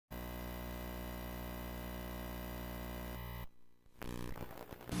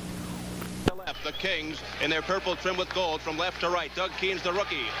The Kings in their purple trim with gold from left to right. Doug Keen's the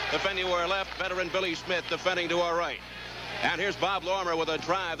rookie. Defending to our left, veteran Billy Smith defending to our right. And here's Bob Lormer with a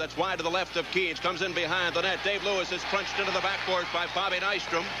drive that's wide to the left of Keynes. Comes in behind the net. Dave Lewis is crunched into the backboard by Bobby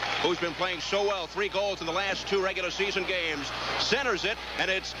Nystrom, who's been playing so well. 3 goals in the last 2 regular season games. Centers it, and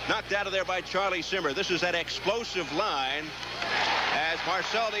it's knocked out of there by Charlie Simmer. This is that explosive line as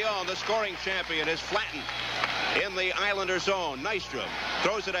Marcel Dion, the scoring champion, is flattened in the Islander zone. Nystrom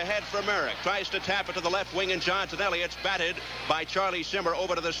throws it ahead for Merrick. Tries to tap it to the left wing, and John Tonelli. It's batted by Charlie Simmer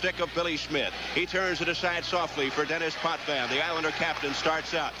over to the stick of Billy Smith. He turns it aside softly for Dennis Potvin. The Islander captain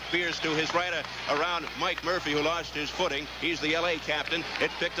starts out. Veers to his right around Mike Murphy, who lost his footing. He's the LA captain.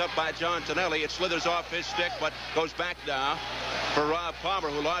 It's picked up by John Tonelli. It slithers off his stick, but goes back now for Rob Palmer,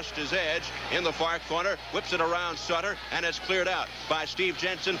 who lost his edge in the far corner. Whips it around Sutter, and it's cleared out by Steve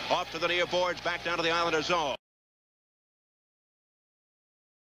Jensen. Off to the near boards, back down to the Islander zone.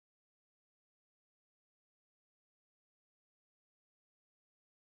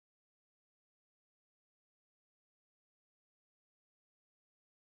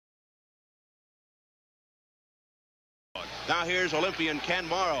 Now here's Olympian Ken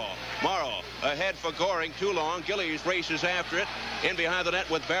Morrow. Morrow ahead for Goring. Too long. Gillies races after it. In behind the net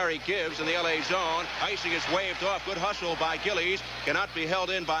with Barry Gibbs in the LA zone. Icing is waved off. Good hustle by Gillies. Cannot be held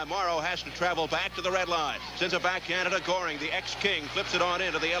in by Morrow. Has to travel back to the red line. Sends it backhand to Goring. The ex-King flips it on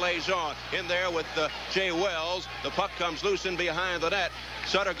into the LA zone. In there with Jay Wells. The puck comes loose in behind the net.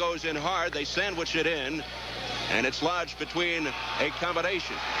 Sutter goes in hard. They sandwich it in. And it's lodged between a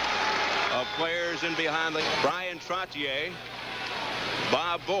combination of players in behind the Brian Trottier,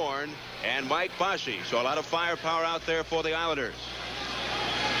 Bob Bourne, and Mike Bossy. So a lot of firepower out there for the Islanders.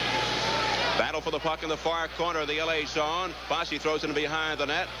 Battle for the puck in the far corner of the LA zone. Bossy throws it in behind the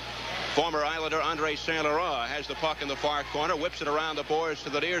net. Former Islander Andre Saint Laurent has the puck in the far corner, whips it around the boards to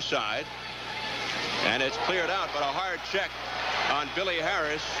the near side. And it's cleared out, but a hard check on Billy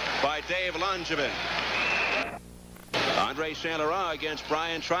Harris by Dave Langevin. Andre Saint Laurent against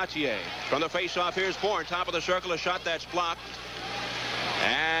Brian Trottier. From the face-off, here's Bourne. Top of the circle, a shot that's blocked.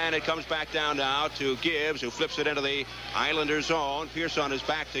 And it comes back down now to Gibbs, who flips it into the Islander zone. Pierce on his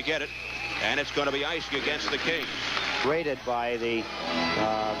back to get it. And it's going to be icing against the Kings. Rated by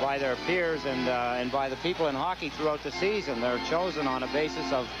their peers and by the people in hockey throughout the season. They're chosen on a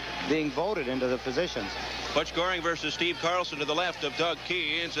basis of being voted into the positions. Butch Goring versus Steve Carlson to the left of Doug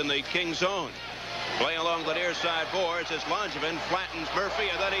Keynes in the King zone. Playing along the near side boards as Langevin flattens Murphy,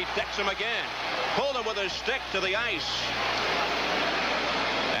 and then he decks him again. Pulled him with his stick to the ice.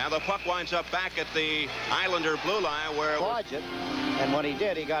 And the puck winds up back at the Islander blue line where it was... And when he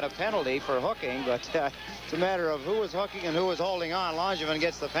did, he got a penalty for hooking, but it's a matter of who was hooking and who was holding on. Langevin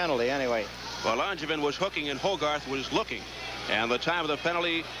gets the penalty anyway. Well, Langevin was hooking and Hogarth was looking. And the time of the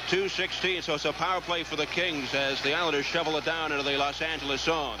penalty, 2:16. So it's a power play for the Kings as the Islanders shovel it down into the Los Angeles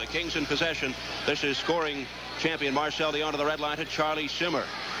zone. The Kings in possession. This is scoring champion Marcel Dion to the red line to Charlie Simmer.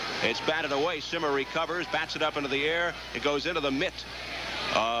 It's batted away. Simmer recovers, bats it up into the air. It goes into the mitt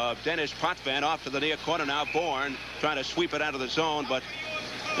of Dennis Potvin. Off to the near corner now. Bourne trying to sweep it out of the zone, but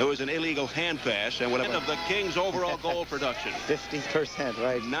there was an illegal hand pass, and whatever of the Kings' overall goal production. 50%,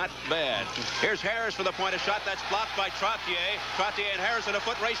 right? Not bad. Here's Harris for the point. A shot that's blocked by Trottier. Trottier and Harris in a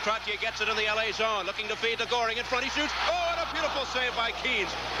foot race. Trottier gets it in the LA zone, looking to feed to Goring. In front, he shoots. Oh, and a beautiful save by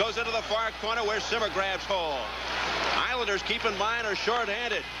Keynes. Goes into the far corner where Simmer grabs hold. Islanders, keep in mind, are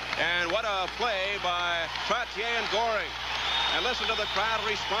short-handed. And what a play by Trottier and Goring. And listen to the crowd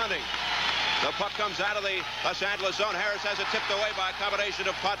responding. The puck comes out of the Los Angeles zone. Harris has it tipped away by a combination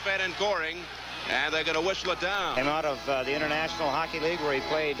of Potvin and Goring. And they're going to whistle it down. Came out of the International Hockey League where he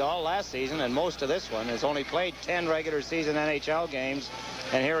played all last season and most of this one. Has only played 10 regular season NHL games.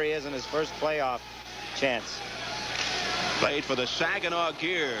 And here he is in his first playoff chance. Played for the Saginaw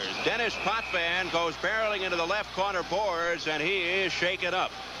Gears. Dennis Potvin goes barreling into the left corner boards, and he is shaken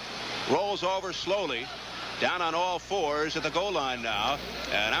up. Rolls over slowly. Down on all fours at the goal line now.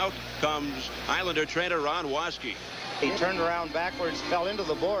 And out comes Islander trainer Ron Waske. He turned around backwards, fell into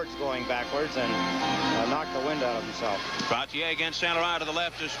the boards going backwards, and knocked the wind out of himself. Trottier against Saint Laurent to the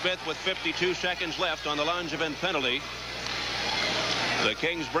left of Smith with 52 seconds left on the Langevin penalty. The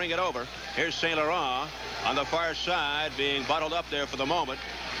Kings bring it over. Here's Saint Laurent on the far side, being bottled up there for the moment.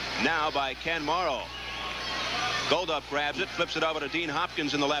 Now by Ken Morrow. Goldup grabs it, flips it over to Dean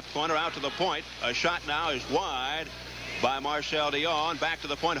Hopkins in the left corner, out to the point. A shot now is wide by Marcel Dion. Back to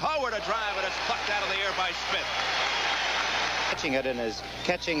the point. Howard a drive, and it's plucked out of the air by Smith. Catching it in his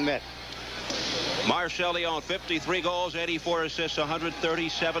catching mitt. Marcel Leon, 53 goals, 84 assists,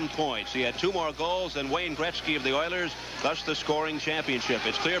 137 points. He had 2 more goals than Wayne Gretzky of the Oilers, thus the scoring championship.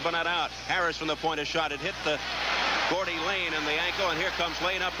 It's clear but not out. Harris from the point of shot. It hit the Gordy Lane in the ankle, and here comes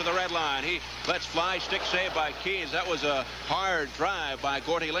Lane up to the red line. He lets fly, stick save by Keynes. That was a hard drive by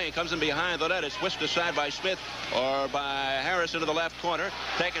Gordy Lane. Comes in behind the net. It's whisked aside by Smith or by Harris into the left corner.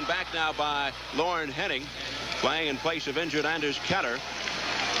 Taken back now by Lorne Henning, playing in place of injured Anders Keller.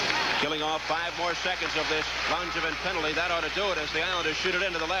 Killing off 5 more seconds of this Langevin penalty. That ought to do it as the Islanders shoot it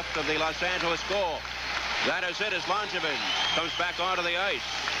into the left of the Los Angeles goal. That is it as Langevin comes back onto the ice.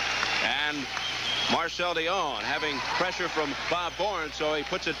 And Marcel Dion having pressure from Bob Bourne, so he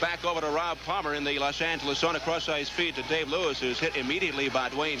puts it back over to Rob Palmer in the Los Angeles zone. Across ice feed to Dave Lewis, who's hit immediately by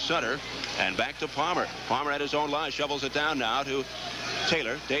Dwayne Sutter. And back to Palmer. Palmer at his own line, shovels it down now to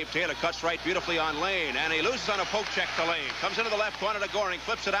Taylor. Dave Taylor cuts right beautifully on Lane, and he loses on a poke check to Lane. Comes into the left corner to Goring,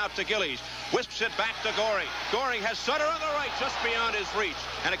 flips it out to Gillies, whisks it back to Goring. Goring has Sutter on the right, just beyond his reach,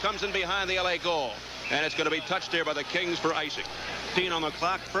 and it comes in behind the LA goal. And it's going to be touched here by the Kings for icing. 15 on the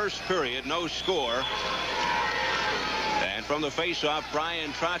clock, first period, no score. And from the faceoff,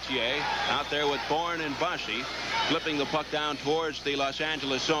 Brian Trottier out there with Bourne and Bossy, flipping the puck down towards the Los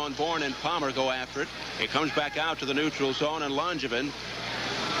Angeles zone. Bourne and Palmer go after it. It comes back out to the neutral zone, and Langevin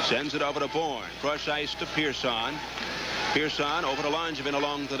sends it over to Bourne. Cross ice to Pearson. Pearson over to Langevin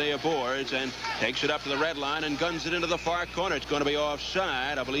along the near boards and takes it up to the red line and guns it into the far corner. It's going to be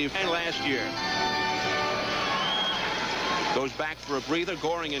offside, I believe, and last year. Goes back for a breather.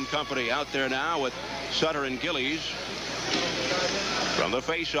 Goring and company out there now with Sutter and Gillies. From the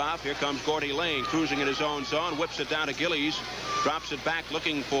face-off, here comes Gordy Lane cruising in his own zone. Whips it down to Gillies. Drops it back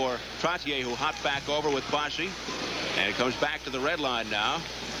looking for Trottier, who hopped back over with Bossy. And it comes back to the red line now.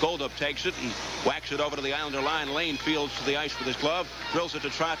 Goldup takes it and whacks it over to the Islander line. Lane fields to the ice with his glove. Drills it to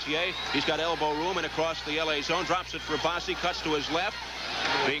Trottier. He's got elbow room and across the LA zone. Drops it for Bossy. Cuts to his left.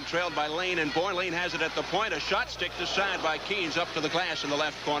 Being trailed by Lane and Bourne. Lane has it at the point. A shot sticked aside by Keynes up to the glass in the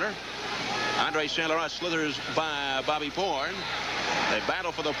left corner. Andre St. Laurent slithers by Bobby Bourne. They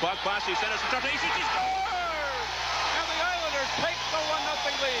battle for the puck. Bossy centers to Trottier. He scores! And the Islanders take the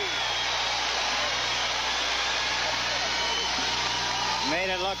 1-0 lead. Made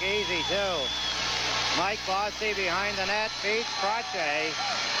it look easy, too. Mike Bossy behind the net feeds Trottier.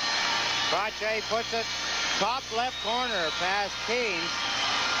 Trottier puts it top left corner past Keynes.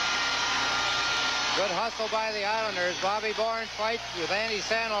 Good hustle by the Islanders. Bobby Bourne fights with Andy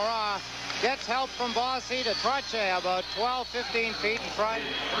St. Laurent. Gets help from Bossy to Trottier about 12-15 feet in front.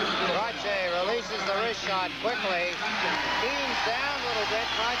 Trottier releases the wrist shot quickly. Keynes down a little bit.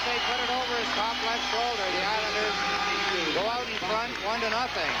 Trottier put it over his top left shoulder. The Islanders go out in front 1-0.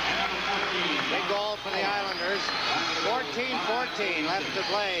 Big goal for the Islanders. 14-14 left to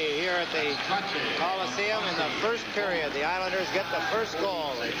play here at the Coliseum in the first period. The Islanders get the first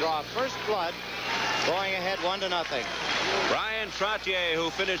goal. They draw first blood, going ahead 1-0. Brian Trottier, who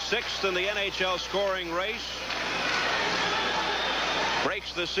finished 6th in the NHL scoring race,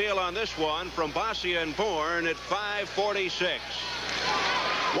 breaks the seal on this one from Bossy and Bourne at 5:46.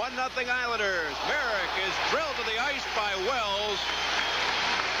 1-0 Islanders. Merrick is drilled to the ice by Wells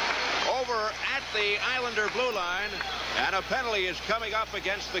over at the Islander blue line, and a penalty is coming up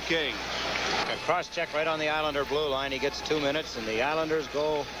against the Kings. A cross-check right on the Islander blue line. He gets 2 minutes, and the Islanders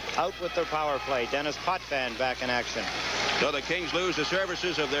go out with their power play. Dennis Potvin back in action. So the Kings lose the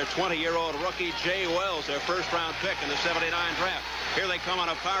services of their 20-year-old rookie, Jay Wells, their first-round pick in the 79 draft. Here they come on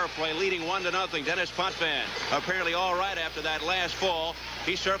a power play, leading 1-0. Dennis Potvin apparently all right after that last fall.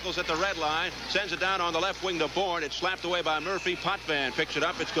 He circles at the red line, sends it down on the left wing to Bourne. It's slapped away by Murphy. Potvin picks it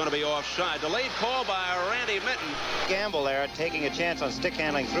up. It's going to be offside. Delayed call by Randy Mitten. Gamble there, taking a chance on stick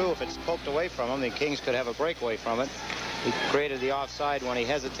handling through. If it's poked away from him, the Kings could have a breakaway from it. He created the offside when he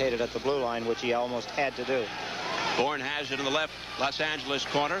hesitated at the blue line, which he almost had to do. Bourne has it in the left Los Angeles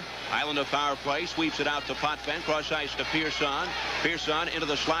corner. Islander power play, sweeps it out to Potvin. Cross ice to Pearson. Pearson into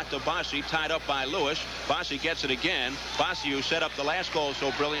the slot to Bossy, tied up by Lewis. Bossy gets it again. Bossy, who set up the last goal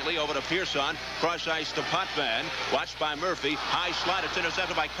so brilliantly, over to Pearson. Cross ice to Potvin. Watched by Murphy. High slot. It's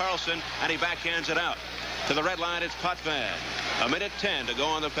intercepted by Carlson, and he backhands it out. To the red line, it's Potvin. 1:10 to go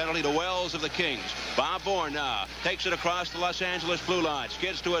on the penalty to Wells of the Kings. Bob Bourne now takes it across the Los Angeles blue line.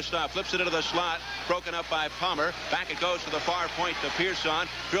 Skids to a stop. Flips it into the slot. Broken up by Palmer. Back it goes to the far point to Pearson.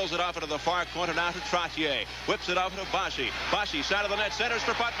 Drills it off into the far corner now to Trottier. Whips it off to Bossy. Bossy, side of the net, centers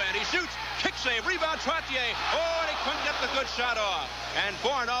for Potvin. He shoots. Kick save. Rebound Trottier. Oh, and he couldn't get the good shot off. And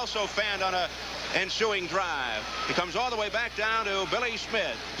Bourne also fanned on a ensuing drive. He comes all the way back down to Billy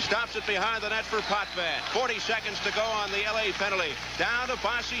Smith. Stops it behind the net for Potvin. 40 seconds to go on the LA penalty. Down to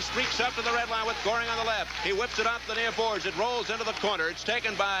Bossy, streaks up to the red line with Goring on the left. He whips it off the near boards. It rolls into the corner. It's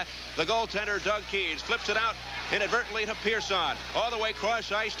taken by the goaltender, Doug Keens. Flips it out inadvertently to Pearson. All the way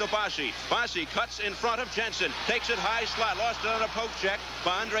cross ice to Bossy. Bossy cuts in front of Jensen. Takes it high slot. Lost it on a poke check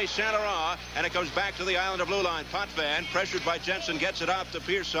by Andre Saint Laurent. And it comes back to the Islander blue line. Potvin, pressured by Jensen, gets it out to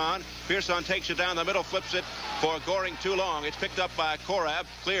Pearson. Pearson takes it down the middle, flips it for Goring too long. It's picked up by Korab.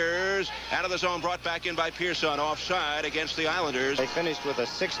 Clears out of the zone, brought back in by Pearson. Offside against the Islanders. They finished with a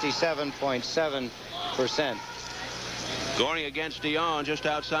 67.7%. Goring against Dion just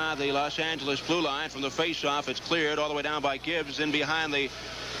outside the Los Angeles blue line. From the faceoff, it's cleared all the way down by Gibbs in behind the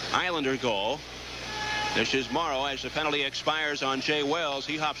Islander goal. This is Morrow as the penalty expires on Jay Wells.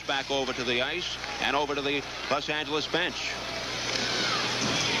 He hops back over to the ice and over to the Los Angeles bench.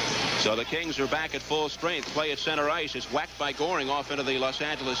 So the Kings are back at full strength. Play at center ice. It's whacked by Goring off into the Los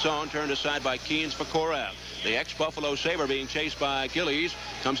Angeles zone. Turned aside by Keens for Korab. The ex-Buffalo Sabre being chased by Gillies.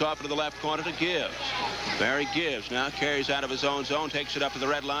 Comes off into the left corner to Gibbs. Barry Gibbs now carries out of his own zone. Takes it up to the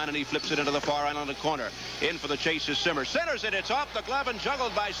red line and he flips it into the far Islander corner. In for the chase is Simmer. Centers it. It's off the glove and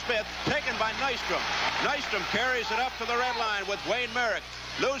juggled by Smith. Taken by Nystrom. Nystrom carries it up to the red line with Wayne Merrick.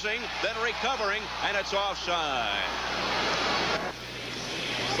 Losing, then recovering, and it's offside.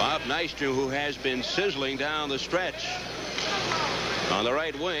 Bob Nystrom, who has been sizzling down the stretch. On the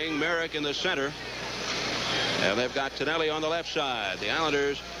right wing, Merrick in the center. And they've got Tonelli on the left side. The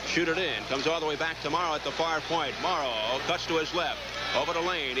Islanders shoot it in. Comes all the way back to Morrow at the far point. Morrow cuts to his left. Over to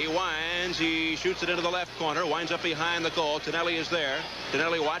Lane. He winds. He shoots it into the left corner. Winds up behind the goal. Tonelli is there.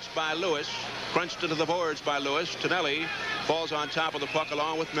 Tonelli watched by Lewis. Crunched into the boards by Lewis. Tonelli falls on top of the puck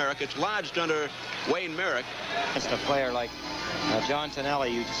along with Merrick. It's lodged under Wayne Merrick. It's a player like John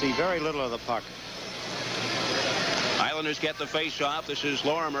Tonelli. You see very little of the puck. Islanders get the face-off. This is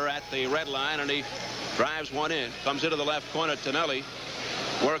Lorimer at the red line, and he drives one in. Comes into the left corner. Tonelli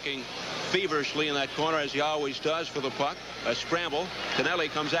working feverishly in that corner, as he always does, for the puck. A scramble. Tonelli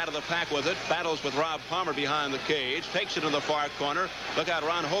comes out of the pack with it. Battles with Rob Palmer behind the cage. Takes it in the far corner. Look out,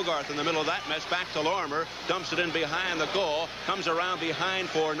 Ron Hogarth in the middle of that mess. Back to Lorimer. Dumps it in behind the goal. Comes around behind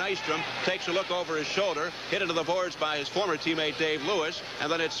for Nystrom. Takes a look over his shoulder. Hit into the boards by his former teammate Dave Lewis.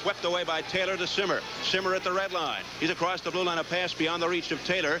 And then it's swept away by Taylor to Simmer. Simmer at the red line. He's across the blue line. A pass beyond the reach of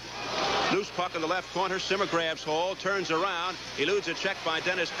Taylor. Loose puck in the left corner. Simmer grabs hold. Turns around. Eludes a check by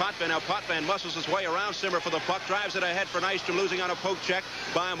Dennis Potvin. Now Potvin muscles his way around Simmer for the puck. Drives it ahead for Nystrom, losing on a poke check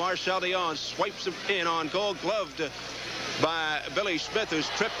by Marcel Dion. Swipes him in on goal, gloved by Billy Smith, who's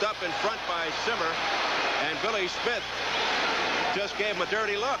tripped up in front by Simmer. And Billy Smith just gave him a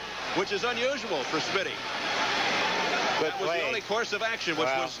dirty look, which is unusual for Smitty. That was the only course of action, which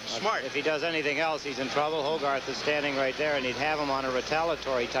was smart. If he does anything else, he's in trouble. Hogarth is standing right there, and he'd have him on a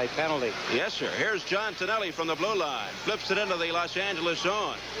retaliatory type penalty. Yes, sir. Here's John Tonelli from the blue line. Flips it into the Los Angeles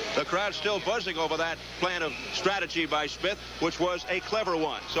zone. The crowd's still buzzing over that plan of strategy by Smith, which was a clever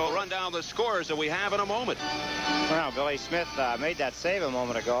one. So I'll run down the scores that we have in a moment. Well, Billy Smith made that save a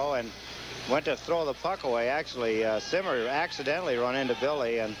moment ago and went to throw the puck away. Actually, Simmer accidentally run into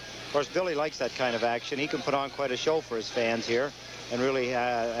Billy, and of course, Billy likes that kind of action. He can put on quite a show for his fans here and really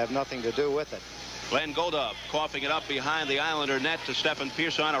have nothing to do with it. Glenn Goldub coughing it up behind the Islander net to Stephen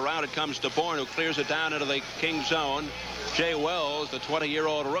Pearson. Around it comes to Bourne, who clears it down into the King zone. Jay Wells, the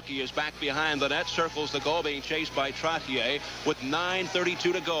 20-year-old rookie, is back behind the net, circles the goal, being chased by Trottier with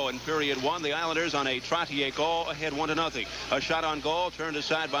 9:32 to go in period one. The Islanders on a Trottier goal ahead 1-0. A shot on goal turned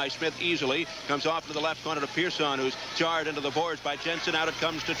aside by Smith easily. Comes off to the left corner to Pearson, who's jarred into the boards by Jensen. Out it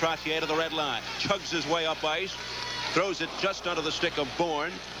comes to Trottier to the red line. Chugs his way up ice. Throws it just under the stick of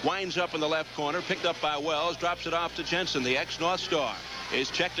Bourne. Winds up in the left corner. Picked up by Wells. Drops it off to Jensen. The ex-North Star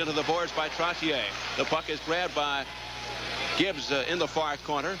is checked into the boards by Trottier. The puck is grabbed by Gibbs in the far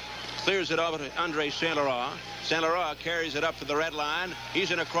corner. Clears it over to Andre Saint Laurent. Saint Laurent carries it up to the red line.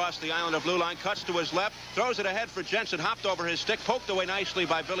 He's in across the Islander blue line. Cuts to his left. Throws it ahead for Jensen. Hopped over his stick. Poked away nicely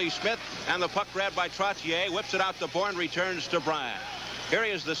by Billy Smith. And the puck grabbed by Trottier. Whips it out to Bourne. Returns to Bryan. Here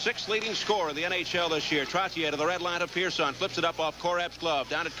he is, the 6th leading scorer in the NHL this year. Trottier to the red line of Pearson. Flips it up off Korab's glove.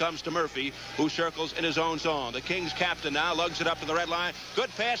 Down it comes to Murphy, who circles in his own zone. The Kings captain now lugs it up to the red line. Good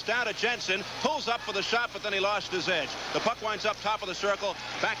pass down to Jensen. Pulls up for the shot, but then he lost his edge. The puck winds up top of the circle.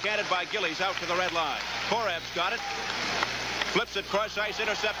 Backhanded by Gillies out to the red line. Korab's got it. Flips it cross ice,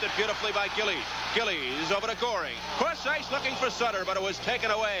 intercepted beautifully by Gillies. Gillies over to Goring. Cross ice looking for Sutter, but it was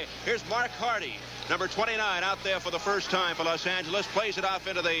taken away. Here's Mark Hardy, number 29, out there for the first time for Los Angeles. Plays it off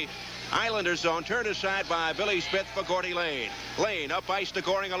into the Islander zone turned aside by Billy Smith for Gordy Lane. Lane up ice to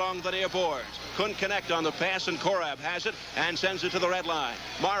Goring along the near boards. Couldn't connect on the pass, and Korab has it and sends it to the red line.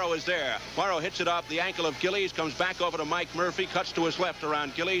 Morrow is there. Morrow hits it off the ankle of Gillies, comes back over to Mike Murphy, cuts to his left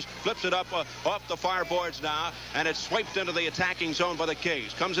around Gillies, flips it up off the far boards now, and it's swiped into the attacking zone by the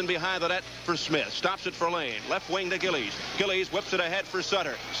Kings. Comes in behind the net for Smith. Stops it for Lane. Left wing to Gillies. Gillies whips it ahead for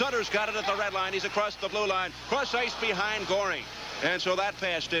Sutter. Sutter's got it at the red line. He's across the blue line. Cross ice behind Goring. And so that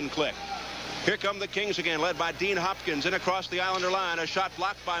pass didn't click. Here come the Kings again, led by Dean Hopkins. In across the Islander line. A shot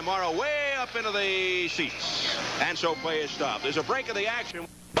blocked by Morrow way up into the seats. And so play is stopped. There's a break of the action.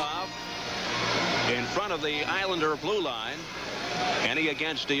 Bob in front of the Islander blue line. Henny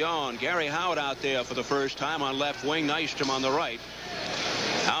against Dion. Gary Howard out there for the first time on left wing. Nystrom on the right.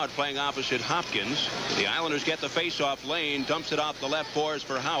 Howard playing opposite Hopkins. The Islanders get the face-off. Lane dumps it off the left boards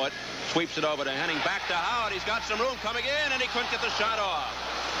for Howard. Sweeps it over to Henning. Back to Howard. He's got some room coming in, and he couldn't get the shot off.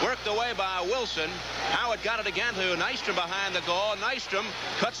 Worked away by Wilson. Howard got it again to Nystrom behind the goal. Nystrom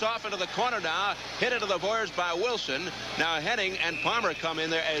cuts off into the corner now. Hit into the boards by Wilson. Now Henning and Palmer come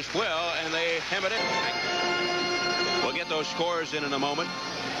in there as well, and they hem it in. We'll get those scores in a moment.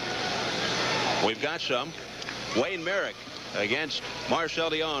 We've got some. Wayne Merrick against Marcel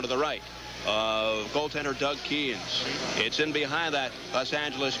Dion to the right of goaltender Doug Keens. It's in behind that Los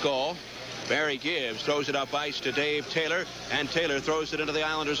Angeles goal. Barry Gibbs throws it up ice to Dave Taylor, and Taylor throws it into the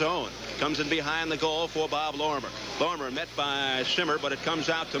Islanders' zone. Comes in behind the goal for Bob Lormer. Lormer met by Simmer, but it comes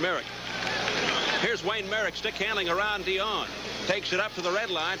out to Merrick. Here's Wayne Merrick stick handling around Dion. Takes it up to the red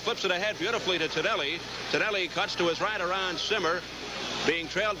line, flips it ahead beautifully to Tonelli. Tonelli cuts to his right around Simmer, being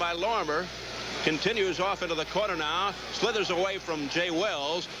trailed by Lormer. Continues off into the corner now. Slithers away from Jay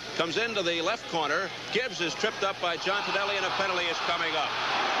Wells. Comes into the left corner. Gibbs is tripped up by John Tonelli, and a penalty is coming up.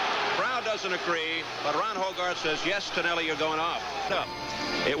 Brown doesn't agree, but Ron Hogarth says, yes, Tonelli, you're going off.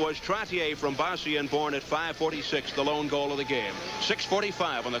 It was Trottier from Bossy and Bourne at 5:46, the lone goal of the game.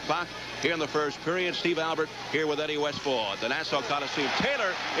 6:45 on the clock here in the first period. Steve Albert here with Eddie Westfall. The Nassau Coliseum.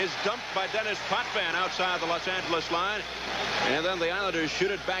 Taylor is dumped by Dennis Potvin outside the Los Angeles line. And then the Islanders shoot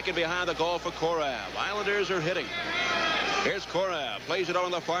it back in behind the goal for Korab. Islanders are hitting. Here's Korab. Plays it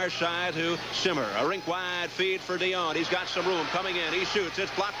on the far side to Simmer. A rink-wide feed for Dion. He's got some room. Coming in. He shoots.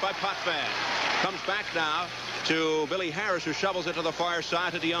 It's blocked by Potvin. Comes back now to Billy Harris, who shovels it to the far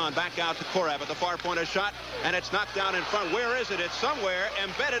side to Dion. Back out to Korab at the far point of shot. And it's knocked down in front. Where is it? It's somewhere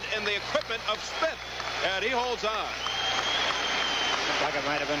embedded in the equipment of Smith. And he holds on. Looks like it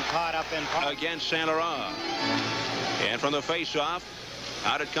might have been caught up in front. Against Saint Laurent. And from the face-off,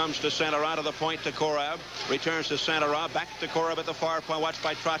 out it comes to Saint Laurent to the point to Korab. Returns to Saint Laurent. Back to Korab at the far point. Watched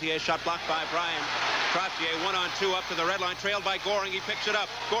by Trottier. Shot blocked by Brian. Trottier 1-on-2 up to the red line. Trailed by Goring. He picks it up.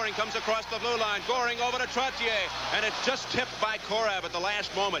 Goring comes across the blue line. Goring over to Trottier. And it's just tipped by Korab at the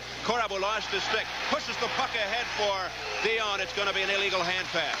last moment. Korab, who lost his stick, pushes the puck ahead for Dion. It's going to be an illegal hand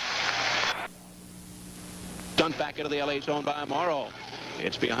pass. Dumped back into the LA zone by Morrow.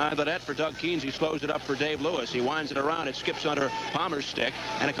 It's behind the net for Doug Keens. He slows it up for Dave Lewis. He winds it around. It skips under Palmer's stick,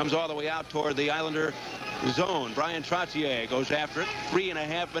 and it comes all the way out toward the Islander zone. Brian Trottier goes after it.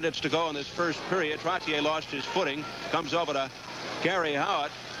 3.5 minutes to go in this first period. Trottier lost his footing. Comes over to Gary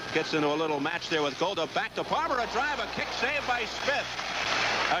Howard. Gets into a little match there with Golda. Back to Palmer. A drive. A kick saved by Smith.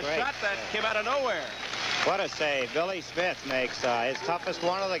 A shot that came out of nowhere. What a save. Billy Smith makes his toughest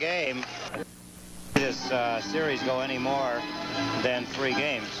one of the game. This series go any more than 3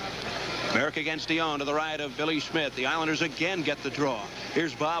 games. Merrick against Dion to the right of Billy Smith. The Islanders again get the draw.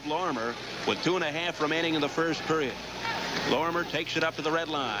 Here's Bob Lormer with 2.5 remaining in the first period. Lormer takes it up to the red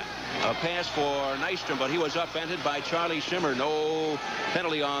line. A pass for Nystrom, but he was upended by Charlie Simmer. No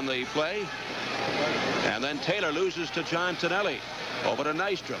penalty on the play. And then Taylor loses to John Tonelli. Over to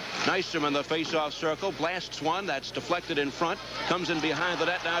Nystrom. Nystrom in the face-off circle. Blasts one. That's deflected in front. Comes in behind the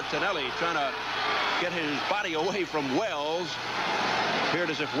net now. Tonelli trying to get his body away from Wells. Appeared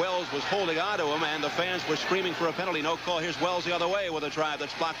as if Wells was holding on to him, and the fans were screaming for a penalty. No call. Here's Wells the other way with a drive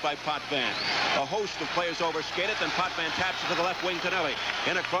that's blocked by Potvin. A host of players overskate it. Then Potvin taps it to the left wing. Tonelli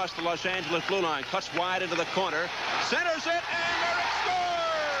in across the Los Angeles blue line. Cuts wide into the corner. Centers it, and Merrick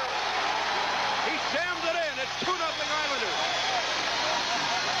scores! He jammed it in. It's 2-0 Islanders.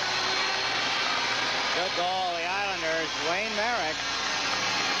 Good goal, the Islanders. Wayne Merrick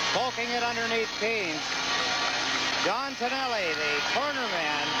poking it underneath Keens. John Tonelli, the corner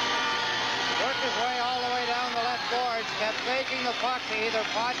man, worked his way all the way down the left boards, kept faking the puck to either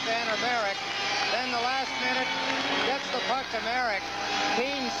Potvin or Merrick. Then the last minute gets the puck to Merrick.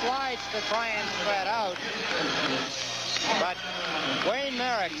 Keens slides to try and spread out. But Wayne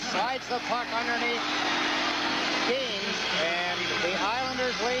Merrick slides the puck underneath Keens. and the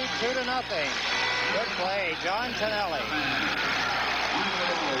Islanders lead 2-0. Good play, John Tonelli.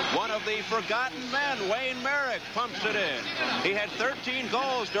 One of the forgotten men, Wayne Merrick, pumps it in. He had 13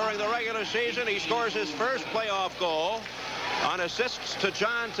 goals during the regular season. He scores his first playoff goal on assists to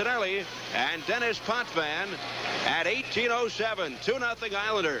John Tonelli and Dennis Potvin at 18:07. 2-0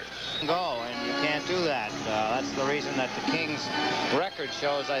 Islanders. Go, and you can't do that. That's the reason that the Kings record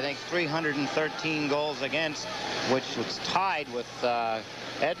shows, I think, 313 goals against, which was tied with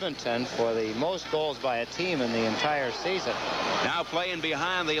Edmonton for the most goals by a team in the entire season. Now playing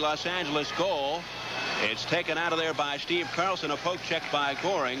behind the Los Angeles goal. It's taken out of there by Steve Carlson. A poke check by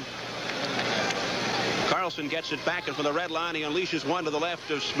Goring. Carlson gets it back, and from the red line, he unleashes one to the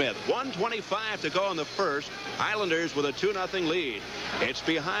left of Smith. 1:25 to go in the first. Islanders with a 2-0 lead. It's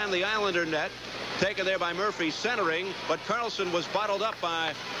behind the Islander net. Taken there by Murphy, centering, but Carlson was bottled up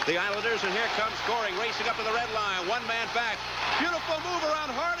by the Islanders, and here comes Goring racing up to the red line. One man back. Beautiful move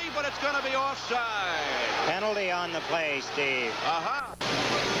around Hardy, but it's going to be offside. Penalty on the play, Steve.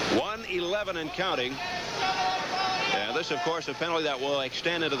 1:11 and counting. And this, of course, a penalty that will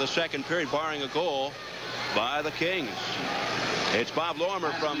extend into the second period, barring a goal by the Kings. It's Bob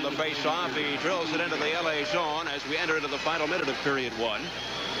Lormer from the face-off. He drills it into the LA zone as we enter into the final minute of period one.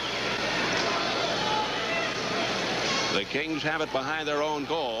 The Kings have it behind their own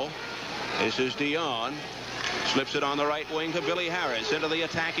goal. This is Dion. Slips it on the right wing to Billy Harris. Into the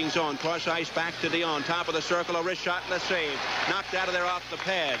attacking zone. Cross ice back to Dion. Top of the circle. A wrist shot and a save. Knocked out of there off the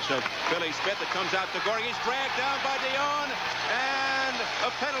pads of Billy Smith. It comes out to Goring. He's dragged down by Dion. And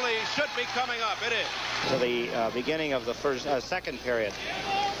a penalty should be coming up. It is. To the beginning of the second period.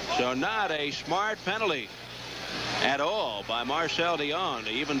 So not a smart penalty at all by Marcel Dion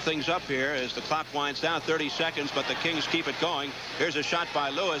to even things up here as the clock winds down. 30 seconds, but the Kings keep it going. Here's a shot by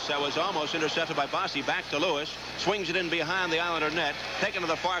Lewis that was almost intercepted by Bossy. Back to Lewis. Swings it in behind the Islander net. Taken to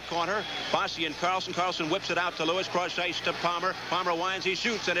the far corner. Bossy and Carlson. Carlson whips it out to Lewis. Cross ice to Palmer. Palmer winds. He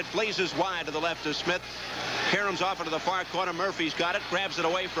shoots, and it blazes wide to the left of Smith. Karam's off into the far corner. Murphy's got it. Grabs it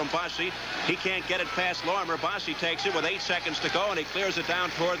away from Bossy. He can't get it past Lormer. Bossy takes it with 8 seconds to go, and he clears it down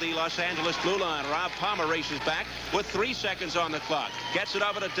toward the Los Angeles blue line. Rob Palmer races back with 3 seconds on the clock. Gets it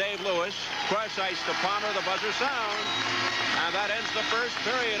over to Dave Lewis. Cross ice to Palmer. The buzzer sounds. And that ends the first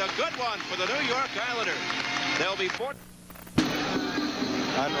period. A good one for the New York Islanders. They'll be 4.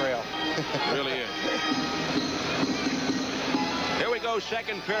 Unreal. Really is. Here we go,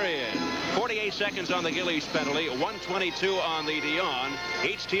 second period. 48 seconds on the Gillies penalty. 1:22 on the Dion.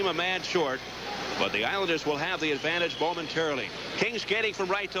 Each team a man short. But the Islanders will have the advantage momentarily. Kings skating from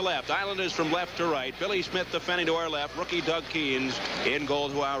right to left. Islanders from left to right. Billy Smith defending to our left. Rookie Doug Keens in goal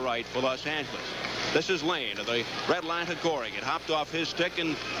to our right for Los Angeles. This is Lane at the red line to Goring. It hopped off his stick,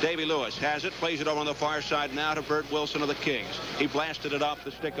 and Davy Lewis has it. Plays it over on the far side now to Bert Wilson of the Kings. He blasted it off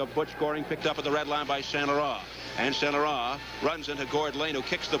the stick of Butch Goring. Picked up at the red line by Saint Laurent. And Saint Laurent runs into Gord Lane, who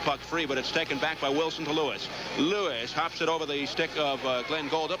kicks the puck free, but it's taken back by Wilson to Lewis. Lewis hops it over the stick of Glenn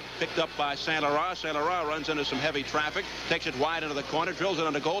Goldup, picked up by Saint Laurent. Saint Laurent runs into some heavy traffic, takes it wide into the corner, drills it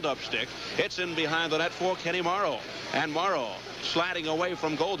on the Goldup's stick. It's in behind the net for Kenny Morrow. And Morrow sliding away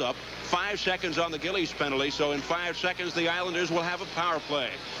from Goldup. 5 seconds on the Gillies penalty, so in 5 seconds the Islanders will have a power play.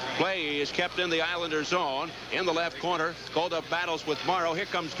 Play is kept in the Islander zone. In the left corner, Goldup battles with Morrow. Here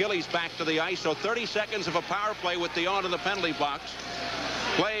comes Gillies back to the ice, so 30 seconds of a power play with Dion in the penalty box.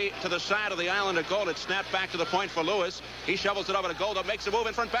 Play to the side of the Islander goal. It's snapped back to the point for Lewis. He shovels it over to Goldup, makes a move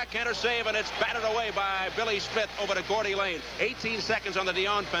in front, backhander save, and it's batted away by Billy Smith over to Gordy Lane. 18 seconds on the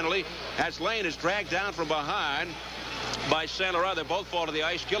Dion penalty as Lane is dragged down from behind by Saint Laurent. They both fall to the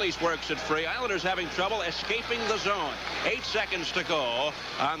ice. Gillies works it free. Islanders having trouble escaping the zone. 8 seconds to go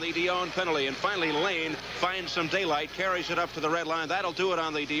on the Dion penalty. And finally, Lane finds some daylight, carries it up to the red line. That'll do it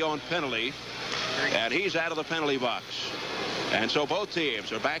on the Dion penalty. And he's out of the penalty box. And so both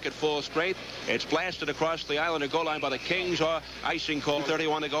teams are back at full strength. It's blasted across the Islander goal line by the Kings. Icing call.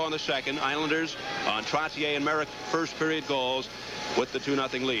 31 to go in the second. Islanders on Trottier and Merrick first period goals with the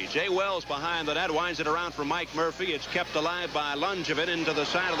 2-0 lead. Jay Wells behind the net, winds it around for Mike Murphy. It's kept alive by Lungevin into the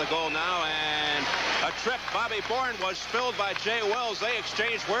side of the goal now, and a trip. Bobby Bourne was spilled by Jay Wells. They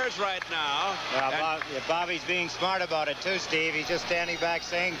exchange words right now. Well, Bobby's being smart about it too, Steve. He's just standing back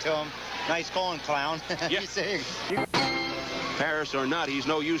saying to him, "Nice going, clown." Yeah. He's saying, Paris or not, he's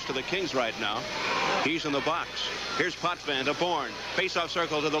no use to the Kings right now. He's in the box. Here's Potvin to Bourne. Face-off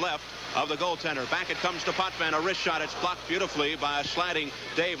circle to the left of the goaltender. Back it comes to Potvin. A wrist shot. It's blocked beautifully by a sliding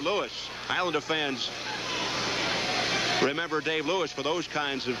Dave Lewis. Islander fans remember Dave Lewis for those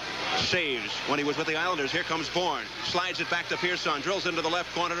kinds of saves when he was with the Islanders. Here comes Bourne. Slides it back to Pearson. Drills into the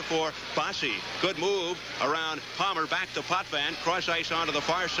left corner for Bossy. Good move around Palmer. Back to Potvin. Cross ice onto the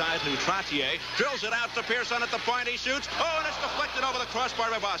far side to Trottier. Drills it out to Pearson at the point. He shoots. Oh, and it's deflected over the crossbar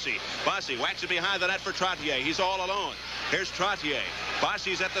by Bossy. Bossy whacks it behind the net for Trottier. He's all alone. Here's Trottier.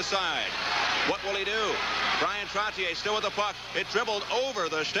 Bossy's at the side. What will he do? Brian Trottier still with the puck. It dribbled over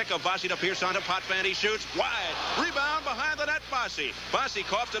the stick of Bossy to Pearson to Potvin. He shoots wide. Rebound behind the net, Bossy. Bossy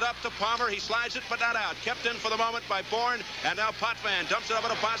coughed it up to Palmer. He slides it, but not out. Kept in for the moment by Bourne. And now Potvin dumps it over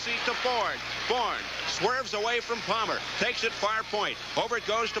to Bossy to Bourne. Bourne swerves away from Palmer. Takes it far point. Over it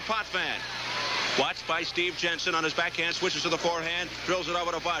goes to Potvin. Watched by Steve Jensen on his backhand, switches to the forehand, drills it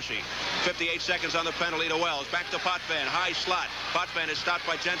over to Bossy. 58 seconds on the penalty to Wells. Back to Potvin, high slot. Potvin is stopped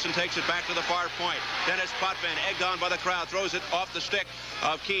by Jensen, takes it back to the far point. Dennis Potvin, egged on by the crowd, throws it off the stick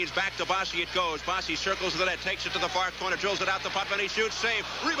of Keens. Back to Bossy it goes. Bossy circles the net, takes it to the far corner, drills it out to Potvin. He shoots, save,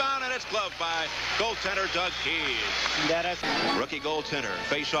 rebound, and it's gloved by goaltender Doug Keens. Dennis. Rookie goaltender,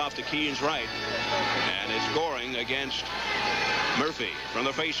 face off to Keens' right, and is scoring against Murphy. From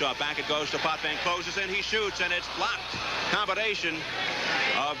the face-off, back it goes to Potvin, closes in, he shoots, and it's blocked. Combination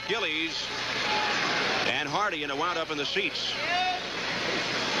of Gillies and Hardy, and it wound up in the seats.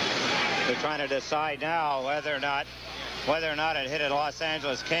 They're trying to decide now whether or not it hit a Los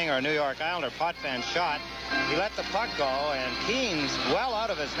Angeles King or a New York Islander. Potvin shot. He let the puck go, and Keens well out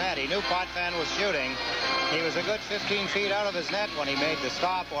of his net. He knew Potvin was shooting. He was a good 15 feet out of his net when he made the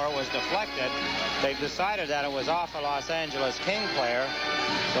stop, or it was deflected. They've decided that it was off a Los Angeles King player,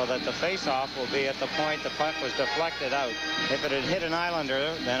 so that the face-off will be at the point the puck was deflected out. If it had hit an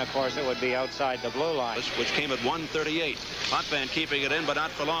Islander, then of course it would be outside the blue line. Which came at 1:38. Potvin keeping it in, but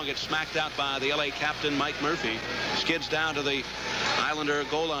not for long. It's smacked out by the LA captain, Mike Murphy. Skids down to the Islander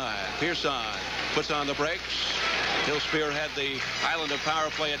goal line. Pearson puts on the brakes. He'll spearhead the Islander power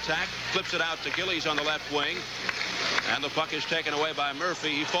play attack. Flips it out to Gillies on the left wing. And the puck is taken away by Murphy.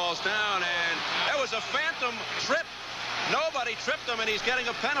 He falls down, and that was a phantom trip. Nobody tripped him, and he's getting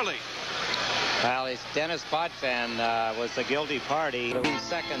a penalty. Well, Dennis Potvin was the guilty party. 2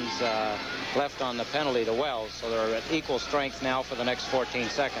 seconds left on the penalty to Wells, so they're at equal strength now for the next 14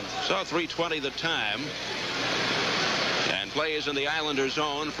 seconds. So 3:20 the time. And play is in the Islander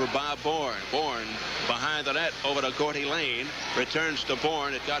zone for Bob Bourne. Bourne behind the net over to Gordy Lane. Returns to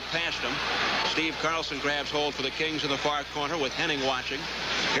Bourne. It got past him. Steve Carlson grabs hold for the Kings in the far corner with Henning watching.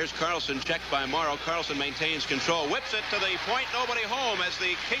 Here's Carlson, checked by Morrow. Carlson maintains control. Whips it to the point. Nobody home as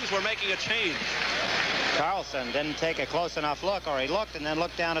the Kings were making a change. Carlson didn't take a close enough look, or he looked and then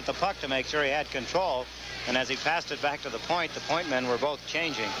looked down at the puck to make sure he had control. And as he passed it back to the point men were both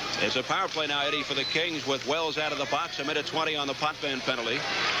changing. It's a power play now, Eddie, for the Kings with Wells out of the box. A minute 20 on the Potvin penalty.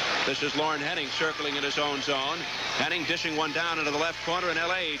 This is Lauren Henning circling in his own zone. Henning dishing one down into the left corner in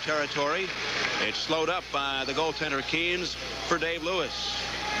L.A. territory. It's slowed up by the goaltender Keens for Dave Lewis.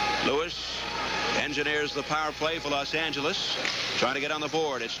 Lewis engineers the power play for Los Angeles. Trying to get on the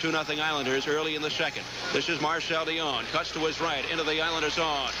board. It's 2-0 Islanders early in the second. This is Marcel Dion. Cuts to his right into the Islanders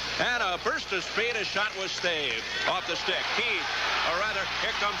zone. And a burst of speed. His shot was staved off the stick. Keens, or rather,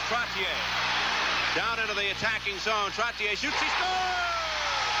 here comes Trottier. Down into the attacking zone. Trottier shoots. He scores!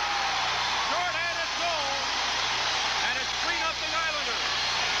 Shorthanded goal. And it's 3-0 Islanders.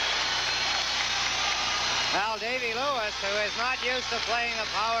 Now, Davy Lewis, who is not used to playing the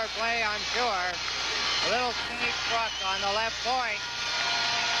power play, I'm sure, a little sneak struck on the left point.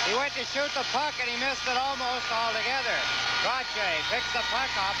 He went to shoot the puck, and he missed it almost altogether. Trottier picks the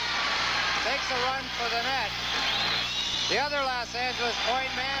puck up, takes a run for the net. The other Los Angeles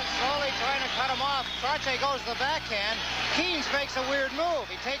point man slowly trying to cut him off. Trottier goes to the backhand. Keens makes a weird move.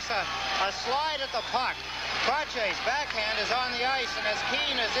 He takes a slide at the puck. Trottier's backhand is on the ice, and as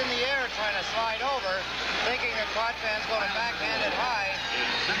Keene is in the air trying to slide over, thinking that Potvin's going to backhand it high,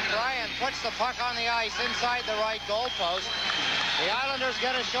 Brian puts the puck on the ice inside the right goalpost. The Islanders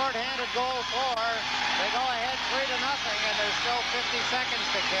get a shorthanded goal for. They go ahead 3-0, and there's still 50 seconds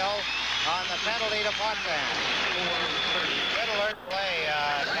to kill on the penalty to Potvin. Good alert play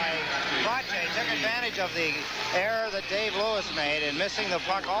by Trottier. Took advantage of the error that Dave Lewis made in missing the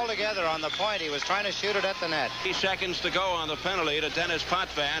puck altogether on the point. He was trying to shoot it at the net. 3 seconds to go on the penalty to Dennis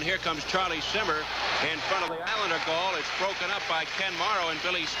Potvin. Here comes Charlie Simmer in front of the Islander goal. It's broken up by Ken Morrow and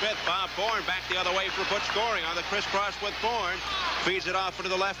Billy Smith. Bob Bourne back the other way for Butch scoring on the crisscross with Bourne. Feeds it off into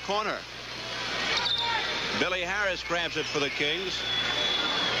the left corner. Billy Harris grabs it for the Kings.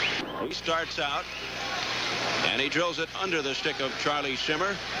 He starts out, and he drills it under the stick of Charlie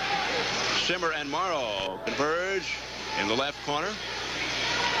Simmer. Simmer and Morrow converge in the left corner.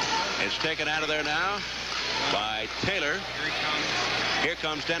 It's taken out of there now by Taylor. Here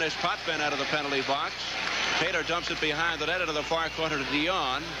comes Dennis Potvin out of the penalty box. Taylor dumps it behind the net into the far corner to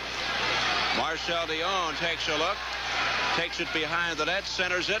Dion. Marcel Dion takes a look, takes it behind the net,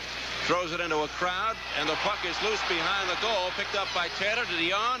 centers it, throws it into a crowd, and the puck is loose behind the goal, picked up by Taylor to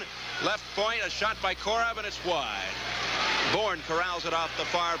Dion. Left point, a shot by Korab, and it's wide. Bourne corrals it off the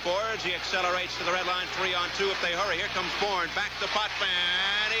far boards. He accelerates to the red line, 3-on-2 if they hurry. Here comes Bourne, back to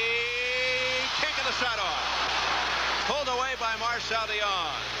Potvin. He can't get the shot off. Pulled away by Marcel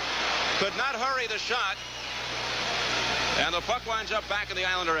Dion. Could not hurry the shot. And the puck winds up back in the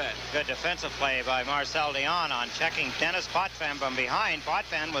Islander end. Good defensive play by Marcel Dion on checking Dennis Potvin from behind.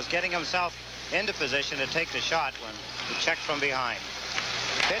 Potvin was getting himself into position to take the shot when he checked from behind.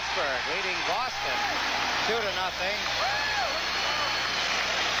 Pittsburgh leading Boston 2-0.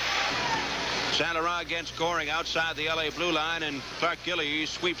 Saint Laurent against Goring outside the LA blue line, and Clark Gillies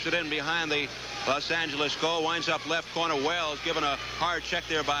sweeps it in behind the Los Angeles goal. Winds up left corner. Wells given a hard check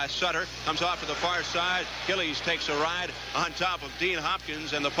there by Sutter. Comes off to the far side. Gillies takes a ride on top of Dean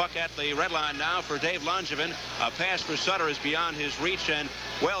Hopkins, and the puck at the red line now for Dave Langevin. A pass for Sutter is beyond his reach, and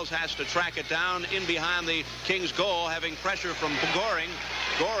Wells has to track it down in behind the Kings goal, having pressure from Goring.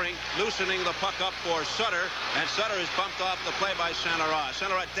 Goring loosening the puck up for Sutter, and Sutter is bumped off the play by Saint Laurent. Saint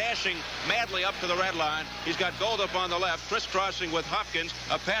Laurent dashing madly up to the red line. He's got Gold up on the left, crisscrossing with Hopkins.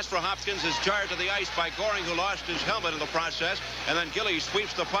 A pass for Hopkins is jarred to the ice by Goring, who lost his helmet in the process, and then Gillies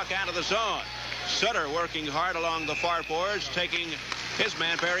sweeps the puck out of the zone. Sutter working hard along the far boards, taking his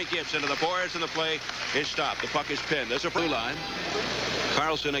man Barry Gibbs into the boards, and the play is stopped. The puck is pinned. There's a blue line.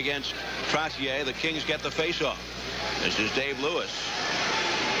 Carlson against Trottier. The Kings get the face-off. This is Dave Lewis.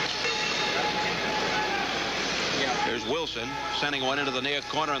 Here's Wilson sending one into the near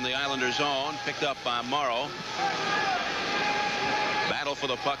corner in the Islander zone. Picked up by Morrow. Battle for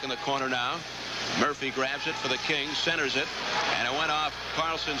the puck in the corner now. Murphy grabs it for the Kings, centers it, and it went off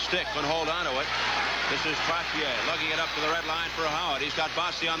Carlson's stick. Couldn't hold on to it. This is Trottier lugging it up to the red line for Howard. He's got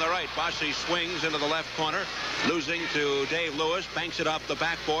Bossy on the right. Bossy swings into the left corner, losing to Dave Lewis. Banks it off the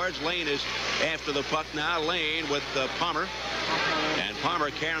backboards. Lane is after the puck now. Lane with Palmer. And Palmer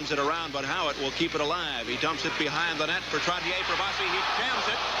caroms it around, but Howard will keep it alive. He dumps it behind the net for Trottier for Bossy. He jams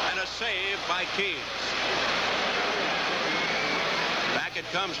it, and a save by Keys. Back it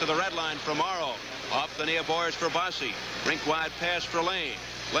comes to the red line for Morrow. Off the near boards for Bossy. Rink-wide pass for Lane.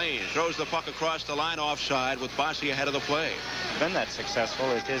 Lane throws the puck across the line offside with Bossy ahead of the play. Been that successful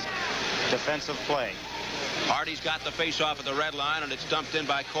is his defensive play. Hardy's got the face-off at the red line, and it's dumped in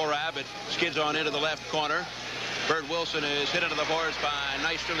by Korab. It skids on into the left corner. Bert Wilson is hit into the boards by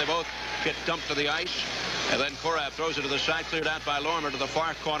Nystrom. They both get dumped to the ice. And then Korab throws it to the side, cleared out by Lormer to the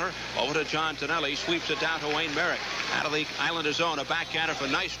far corner. Over to John Tonelli, sweeps it down to Wayne Merrick. Out of the Islander zone, a backhander for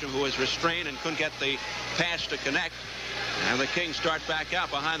Nystrom, who was restrained and couldn't get the pass to connect. And the Kings start back out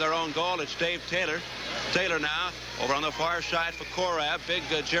behind their own goal. It's Dave Taylor. Taylor now over on the far side for Korab. Big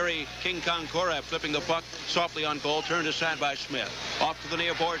Jerry King Kong Korab flipping the puck softly on goal. Turned aside by Smith. Off to the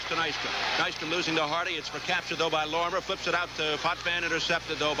near boards to Nystrom. Nystrom losing to Hardy. It's for capture, though, by Lormer. Flips it out to Potvin.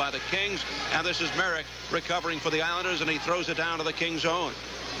 Intercepted, though, by the Kings. And this is Merrick recovering for the Islanders, and he throws it down to the Kings' zone.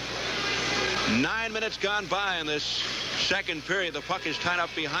 9 minutes gone by in this second period. The puck is tied up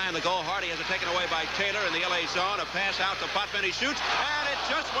behind the goal. Hardy has it taken away by Taylor in the LA zone. A pass out to Potvin. He shoots, and it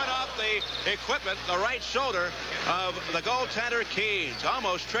just went off the equipment, the right shoulder of the goaltender Keys.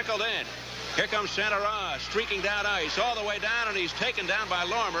 Almost trickled in. Here comes Saint Laurent streaking down ice all the way down, and he's taken down by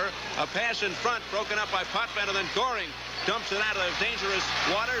Lormer. A pass in front, broken up by Potvin, and then Goring dumps it out of dangerous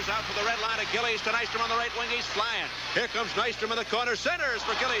waters, out for the red line of Gillies to Nystrom on the right wing. He's flying. Here comes Nystrom in the corner. Centers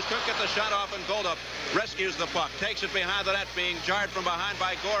for Gillies. Couldn't get the shot off, and Goldup rescues the puck. Takes it behind the net, being jarred from behind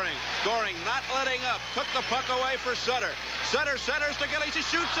by Goring. Goring not letting up. Took the puck away for Sutter. Sutter centers to Gillies. He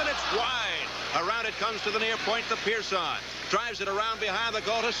shoots, and it's wide. Around it comes to the near point to Pearson. Drives it around behind the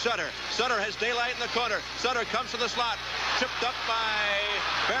goal to Sutter. Sutter has daylight in the corner. Sutter comes to the slot. Tripped up by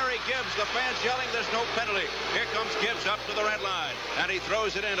Barry Gibbs. The fans yelling there's no penalty. Here comes Gibbs up to the red line, and he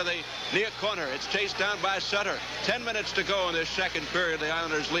throws it into the near corner. It's chased down by Sutter. 10 minutes to go in this second period. The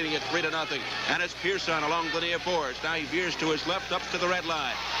Islanders leading it 3-0, and it's Pearson along the near boards. Now he veers to his left up to the red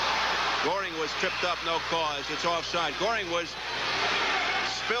line. Goring was tripped up, no cause. It's offside. Goring was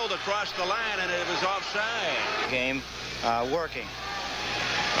spilled across the line, and it was offside. Game working.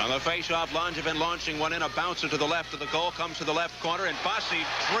 On the face-off, Langevin launching one in, a bouncer to the left of the goal, comes to the left corner, and Bossy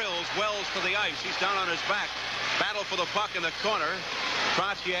drills Wells to the ice. He's down on his back. Battle for the puck in the corner.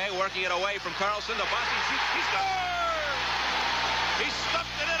 Trottier working it away from Carlson. The Bossy shoots. He scores! He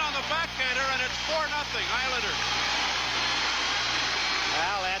stuffed it in on the backhander, and it's 4-0 Islanders.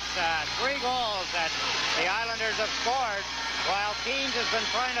 Well, that's 3 goals that the Islanders have scored while Keens has been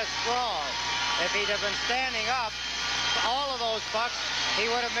trying to sprawl. If he'd have been standing up, all of those pucks he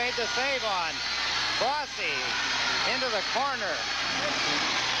would have made the save on. Bossy into the corner.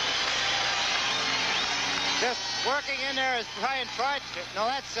 Just working in there is Brian Trotch. No,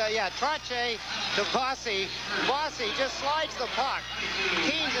 that's, Trotche to Bossy. Bossy just slides the puck.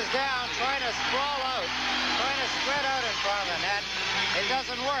 Keens is down, trying to sprawl out, trying to spread out in front of the net. It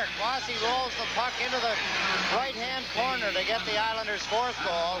doesn't work. Bossy rolls the puck into the right-hand corner to get the Islanders' 4th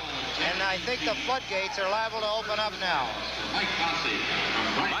goal, and I think the floodgates are liable to open up now.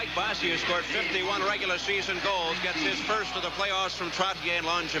 Mike Bossy, who scored 51 regular season goals, gets his first of the playoffs from Trottier and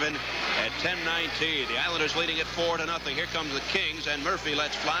Langevin at 10-19. The Islanders leading it 4-0. Here comes the Kings, and Murphy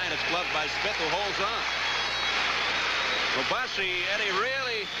lets fly, and it's gloved by Smith, who holds on. Well, Bossy, Eddie,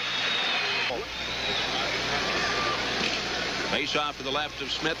 really... Face off to the left of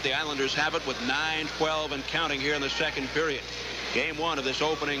Smith. The Islanders have it with 9-12 and counting here in the second period. Game 1 of this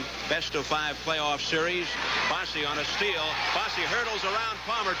opening best-of-5 playoff series. Bossy on a steal. Bossy hurdles around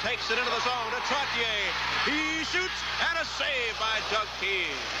Palmer, takes it into the zone to Trottier. He shoots, and a save by Doug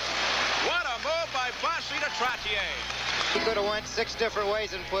Keens. What a move by Bossy to Trottier. He could have went 6 different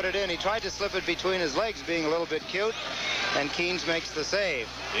ways and put it in. He tried to slip it between his legs, being a little bit cute, and Keens makes the save.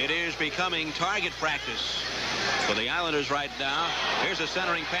 It is becoming target practice for the Islanders right now. Here's a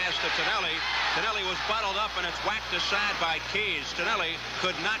centering pass to Tonelli. Tonelli was bottled up, and it's whacked aside by Keens. Tonelli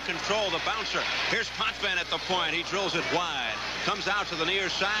could not control the bouncer. Here's Potvin at the point. He drills it wide. Comes out to the near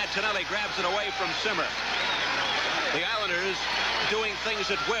side. Tonelli grabs it away from Simmer. The Islanders doing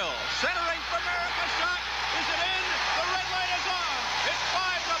things at will. Centering for Merrick. A shot. Is it in? The red light is on. It's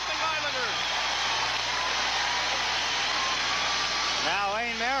 5-0 Islanders. Now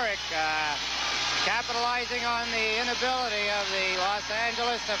Wayne Merrick capitalizing on the inability of the Los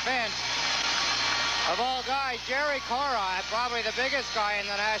Angeles defense. Of all guys, Jerry Cora, probably the biggest guy in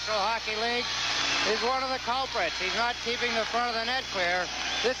the National Hockey League, is one of the culprits. He's not keeping the front of the net clear.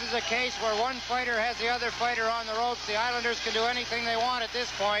 This is a case where one fighter has the other fighter on the ropes. The Islanders can do anything they want at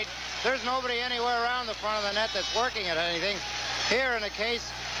this point. There's nobody anywhere around the front of the net that's working at anything. Here in the case,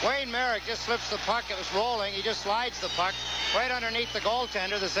 Wayne Merrick just slips the puck. It was rolling. He just slides the puck right underneath the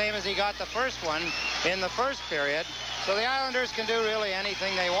goaltender, the same as he got the first one in the first period. So the Islanders can do really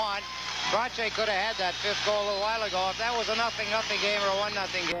anything they want. Trottier could have had that 5th goal a little while ago. If that was a 0-0 game or a 1-0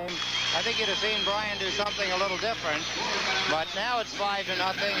 game, I think you'd have seen Brian do something a little different. But now it's 5-0,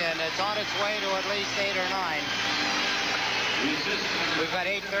 and it's on its way to at least 8 or 9. We've got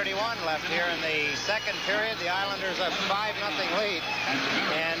 8:31 left here in the second period. The Islanders have 5-0 lead,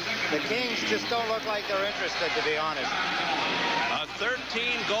 and the Kings just don't look like they're interested, to be honest. A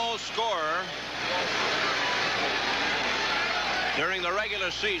 13-goal scorer during the regular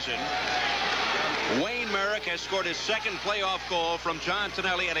season. Wayne Merrick has scored his 2nd playoff goal from John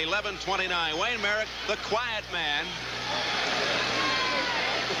Tonelli at 11:29. Wayne Merrick, the quiet man.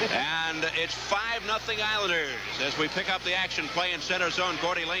 And it's 5-0 Islanders as we pick up the action. Play in center zone.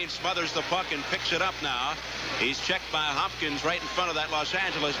 Gordy Lane smothers the puck and picks it up now. He's checked by Hopkins right in front of that Los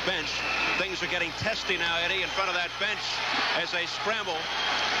Angeles bench. Things are getting testy now, Eddie, in front of that bench as they scramble.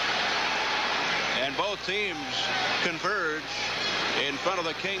 And both teams converge in front of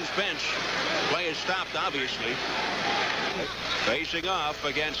the Kings bench. Play is stopped, obviously. Facing off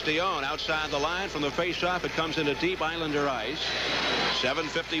against Dion outside the line from the face-off. It comes into deep Islander ice.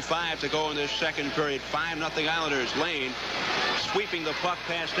 7:55 to go in this second period. 5-0 Islanders. Lane sweeping the puck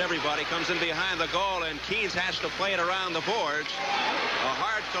past everybody. Comes in behind the goal, and Keens has to play it around the boards. A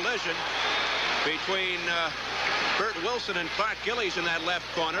hard collision between Bert Wilson and Clark Gillies in that left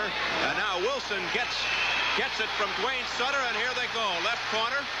corner. And now Wilson gets it from Dwayne Sutter, and here they go. Left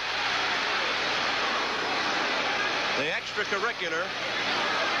corner. The extracurricular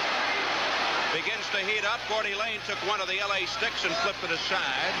begins to heat up. Gordy Lane took one of the LA sticks and flipped it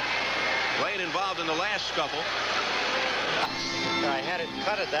aside. Lane involved in the last scuffle. I had it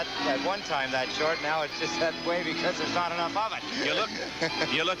cut it at one time that short. Now it's just that way because there's not enough of it.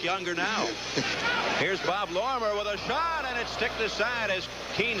 You look younger now. Here's Bob Lorimer with a shot, and it's sticked aside as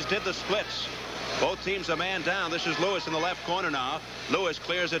Keens did the splits. Both teams a man down. This is Lewis in the left corner now. Lewis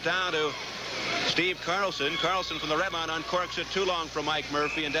clears it down to Steve Carlson. Carlson from the red line uncorks it too long from Mike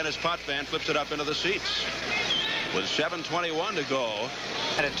Murphy, and Dennis Potvin flips it up into the seats. With 7:21 to go.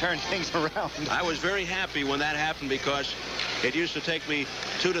 And it turned things around. I was very happy when that happened because it used to take me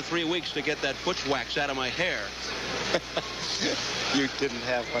 2 to 3 weeks to get that butch wax out of my hair. You didn't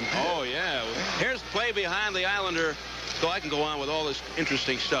have one. Oh, yeah. Here's play behind the Islander So I can go on with all this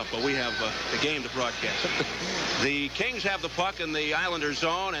interesting stuff, but we have the game to broadcast. The Kings have the puck in the Islanders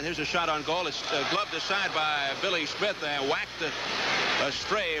zone, and here's a shot on goal. It's gloved aside by Billy Smith and whacked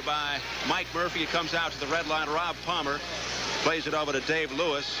astray by Mike Murphy. It comes out to the red line. Rob Palmer plays it over to Dave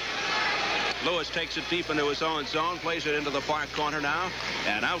Lewis. Lewis takes it deep into his own zone, plays it into the far corner now,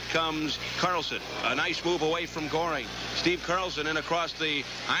 and out comes Carlson. A nice move away from Goring. Steve Carlson in across the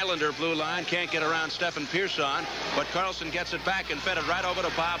Islander blue line. Can't get around Stefan Pearson, but Carlson gets it back and fed it right over to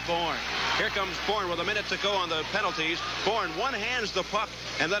Bob Bourne. Here comes Bourne with a minute to go on the penalties. Bourne one-hands the puck,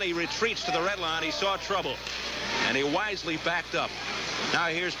 and then he retreats to the red line. He saw trouble, and he wisely backed up. Now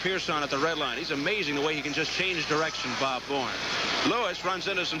here's Pearson at the red line. He's amazing the way he can just change direction, Bob Bourne. Lewis runs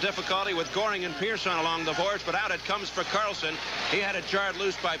into some difficulty with Goring and Pearson along the boards, but out it comes for Carlson. He had it jarred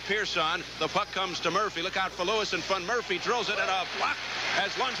loose by Pearson. The puck comes to Murphy. Look out for Lewis in front. Murphy drills it, and a block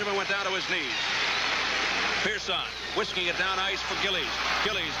as Lungeman went down to his knees. Pearson whisking it down ice for Gillies.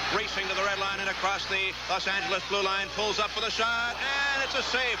 Gillies racing to the red line and across the Los Angeles blue line. Pulls up for the shot, and it's a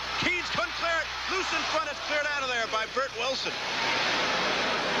save. Keys couldn't clear it. Loose in front. It's cleared out of there by Bert Wilson.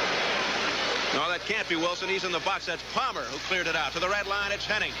 No, that can't be Wilson. He's in the box. That's Palmer who cleared it out. To the red line, it's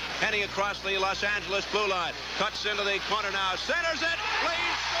Henning. Henning across the Los Angeles blue line. Cuts into the corner now. Centers it.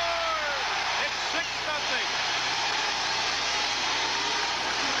 Blaine scores. It's 6-0.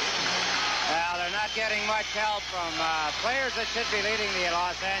 Well, they're not getting much help from players that should be leading the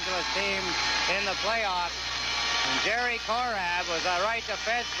Los Angeles team in the playoffs. And Jerry Korab was a right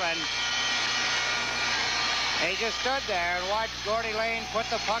defenseman. He just stood there and watched Gordy Lane put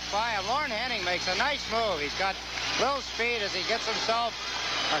the puck by him. Lorne Henning makes a nice move. He's got little speed as he gets himself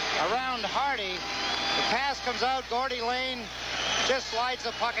around Hardy. The pass comes out. Gordy Lane just slides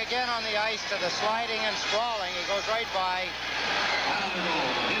the puck again on the ice to the sliding and sprawling. He goes right by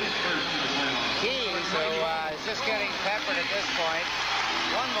Keens, who is just getting peppered at this point.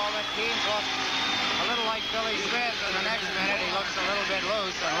 One moment, Keens looks a little like Billy Smith, and the next minute he looks a little bit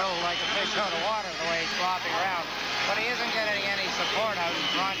loose and a little like a fish out of water the way he's flopping around. But he isn't getting any support out in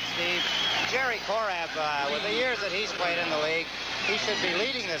front, Steve. Jerry Korab, with the years that he's played in the league, he should be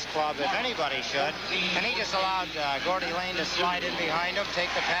leading this club, if anybody should. And he just allowed Gordy Lane to slide in behind him, take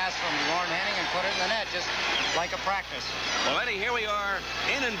the pass from Lorne Henning, and put it in the net, just like a practice. Well, Eddie, here we are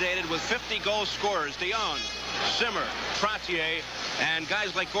inundated with 50 goal scorers. Dion, Simmer, Trottier, and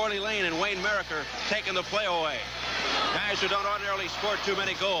guys like Gordy Lane and Wayne Merricker taking the play away. Guys who don't ordinarily score too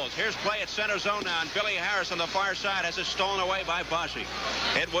many goals. Here's play at center zone now, and Billy Harris on the far side has it stolen away by Bossy.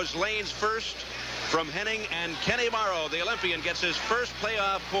 It was Lane's first from Henning, and Kenny Morrow, the Olympian, gets his first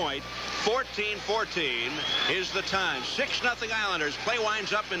playoff point. 14-14 is the time. 6-0 Islanders. Play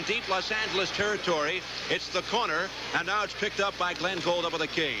winds up in deep Los Angeles territory. It's the corner, and now it's picked up by Glenn Gould up with the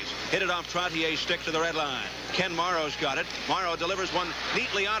Kings. Hit it off Trottier's stick to the red line. Ken Morrow's got it. Morrow delivers one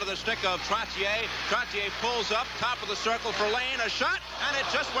neatly onto the stick of Trottier. Trottier pulls up, top of the circle for Lane. A shot, and it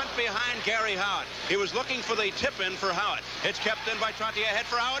just went behind Gary Howard. He was looking for the tip-in for Howard. It's kept in by Trottier. Head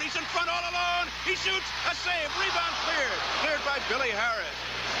for Howard. He's in front all alone. He shoots. A save. Rebound cleared. Cleared by Billy Harris.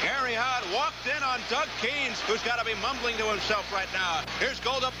 Gary Howard walked in on Doug Keens, who's got to be mumbling to himself right now. Here's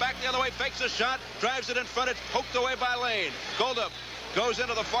Goldup back the other way, fakes a shot, drives it in front. It's poked away by Lane. Goldup goes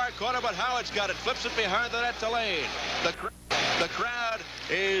into the far corner, but Howard's got it. Flips it behind the net to Lane. The crowd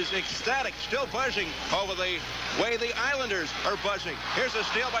is ecstatic, still buzzing over the way the Islanders are buzzing. Here's a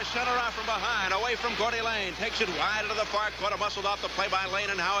steal by Centeroff from behind, away from Gordy Lane. Takes it wide into the far corner, muscled off the play by Lane,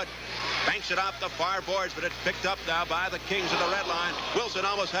 and Howard banks it off the far boards, but it's picked up now by the Kings of the red line. Wilson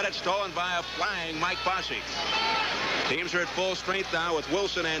almost had it stolen by a flying Mike Bossy. Teams are at full strength now with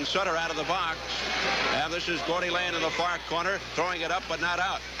Wilson and Sutter out of the box. And this is Gordy Lane in the far corner, throwing it up but not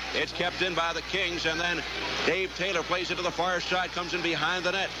out. It's kept in by the Kings, and then Dave Taylor plays it to the far side, comes in behind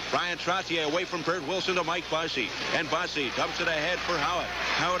the net. Brian Trottier away from Bert Wilson to Mike Bossy. And Bossy dumps it ahead for Howard.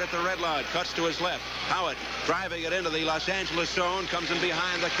 Howard at the red line, cuts to his left. Howard driving it into the Los Angeles zone, comes in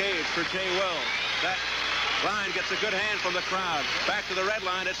behind the cage for Jay Wells. That line gets a good hand from the crowd. Back to the red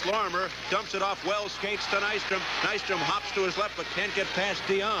line, it's Lormer. Dumps it off, Wells skates to Nystrom. Nystrom hops to his left, but can't get past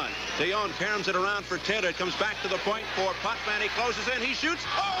Dion. Dion caroms it around for Taylor. It comes back to the point for Potvin. He closes in, he shoots.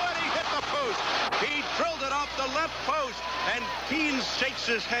 Oh, and he hit the post. He drilled it off the left post, and Keens shakes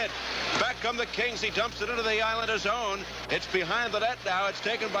his head. Back come the Kings. He dumps it into the Islander zone. It's behind the net now. It's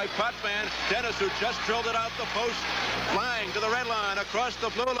taken by Potvin. Dennis, who just drilled it out the post, flying to the red line, across the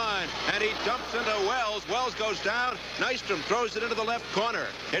blue line, and he dumps into Wells. Wells falls, goes down. Nystrom throws it into the left corner.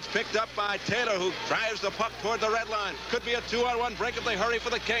 It's picked up by Taylor, who drives the puck toward the red line. Could be a 2-on-1 break if they hurry for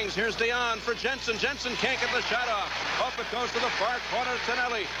the Kings. Here's Dion for Jensen. Jensen can't get the shot off. Up it goes to the far corner.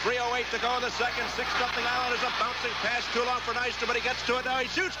 Tonelli. 3:08 to go in the second. 6-0 Islanders. A bouncing pass too long for Nystrom, but he gets to it now. He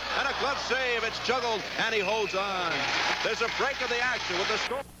shoots, and a glove save. It's juggled, and he holds on. There's a break of the action with the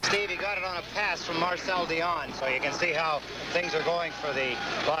score. Steve, he got it on a pass from Marcel Dion, so you can see how things are going for the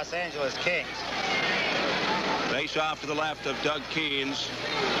Los Angeles Kings. Face off to the left of Doug Keynes.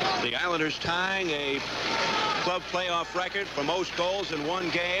 The Islanders tying a club playoff record for most goals in one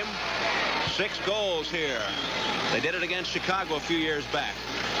game. 6 goals here. They did it against Chicago a few years back.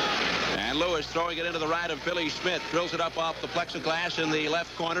 And Lewis throwing it into the right of Billy Smith. Drills it up off the plexiglass in the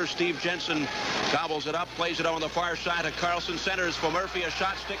left corner. Steve Jensen gobbles it up, plays it on the far side of Carlson. Centers for Murphy. A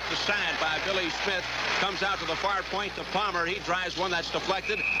shot stick to side by Billy Smith. Comes out to the far point to Palmer. He drives one that's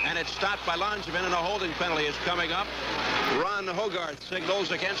deflected, and it's stopped by Langevin, and a holding penalty is coming up. Ron Hogarth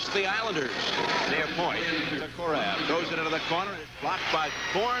signals against the Islanders. Near point to Korab. Throws it into the corner. It's blocked by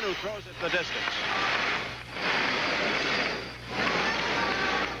Bourne, who throws it the distance.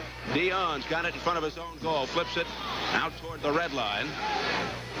 Dion's got it in front of his own goal. Flips it out toward the red line.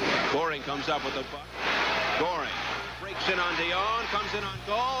 Goring comes up with the puck. Goring breaks in on Dion. Comes in on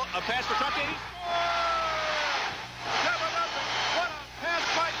goal. A pass for Truckee. He scores! 7-0. What a pass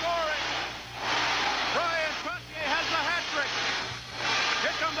by Goring. Brian Truckee has the hat trick.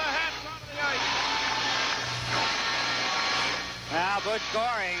 Here come the hats onto the ice. Now Butch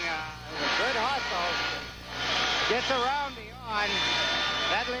Goring, good hustle. Gets around Dion.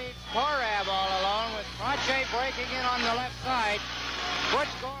 That leads Korab all alone with Trache breaking in on the left side. Butch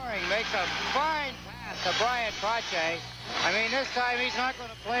Goring makes a fine pass to Brian Trache. I mean, this time he's not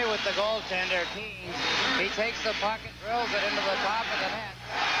going to play with the goaltender, Keynes. He takes the puck and drills it into the top of the net.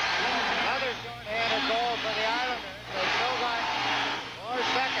 Another short-handed goal for the Islanders. They've still got 4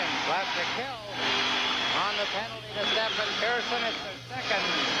 seconds left to kill on the penalty to Stephen Pearson. It's their second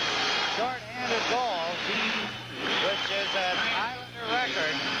short-handed goal, which is an Islander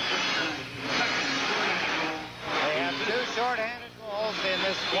record. They have 2 short-handed goals in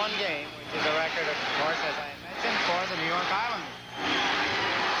this one game, which is a record, of course, as I mentioned, for the New York Islanders.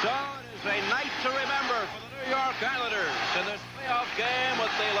 So it is a night to remember for the New York Islanders in this playoff game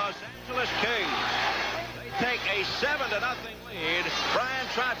with the Los Angeles Kings. They take a 7-0 lead. Brian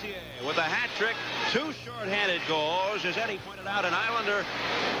Trottier with a hat trick, 2 short-handed goals. As Eddie pointed out, an Islander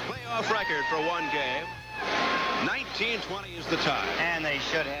playoff record for one game. 19-20 is the tie. And they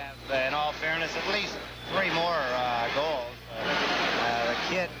should have, in all fairness, at least 3 more goals. The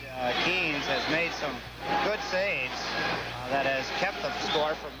kid, Keynes, has made some good saves that has kept the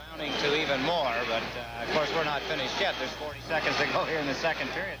score from mounting to even more. But, of course, we're not finished yet. There's 40 seconds to go here in the second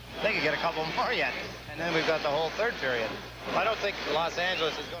period. They could get a couple more yet. And then we've got the whole third period. I don't think Los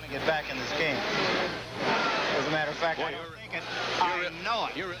Angeles is going to get back in this game. As a matter of fact, I don't think it. I know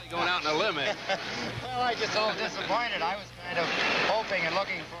it. You're really going out on a limb, eh? Well, I just was disappointed. I was kind of hoping and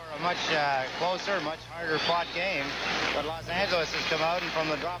looking for a much closer, much harder fought game. But Los Angeles has come out, and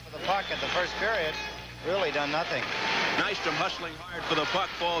from the drop of the puck at the first period, really done nothing. Nystrom hustling hard for the puck,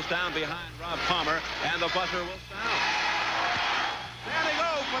 falls down behind Rob Palmer, and the buzzer will sound. There they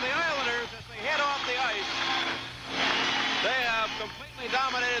go for the Islanders as they head off the ice. They have completely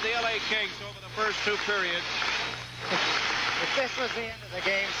dominated the LA Kings over the first 2 periods. If this was the end of the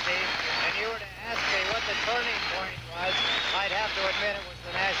game, Steve, and you were to ask me what the turning point was, I'd have to admit it was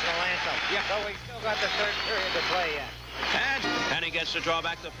the national anthem. Yeah. So we've still got the third period to play yet. And he gets the draw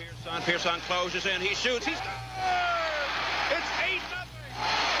back to Pearson. Pearson closes in. He shoots. He scores! It's 8-0.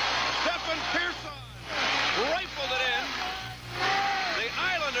 Stephen Pearson rifled it in. The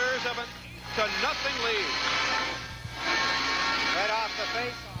Islanders have an 8-0 lead. Right off the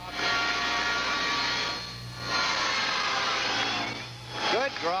face-off.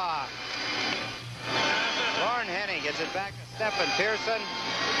 Good draw. Lauren Henning gets it back to Stephen Pearson.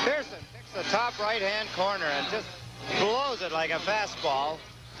 Pearson picks the top right-hand corner and just blows it like a fastball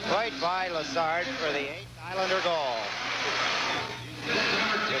right by Lazard for the 8th Islander goal.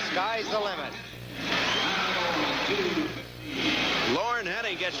 The sky's the limit. Lauren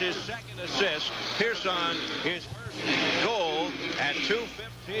Henning gets his second assist. Pearson, his first goal at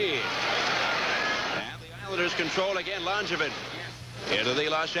 2:15. And the Islanders control again. Langevin into the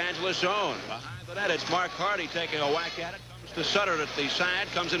Los Angeles zone. Behind the net, it's Mark Hardy taking a whack at it. Comes to Sutter at the side.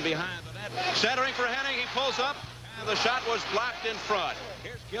 Comes in behind the net. Centering for Henning. He pulls up. And the shot was blocked in front.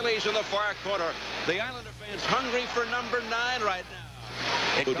 Here's Gillies in the far corner. The Islander fans hungry for number 9 right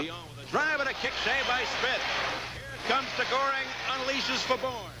now. Dion with a drive and a kick save by Smith. Here it comes to Goring. Unleashes for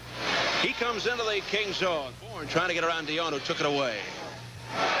Bourne. He comes into the King zone. Bourne trying to get around Dion, who took it away.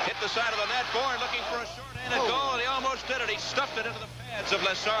 Hit the side of the net. Bourne looking for a short-handed goal, and he almost did it. He stuffed it into the pads of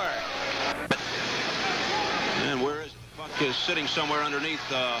Lessard. And where is it? The puck is sitting somewhere underneath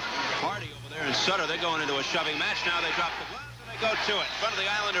Hardy over there, and Sutter. They're going into a shoving match now. They drop the gloves, and they go to it. In front of the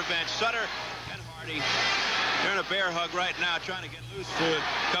Islander bench, Sutter and Hardy. They're in a bear hug right now, trying to get loose for a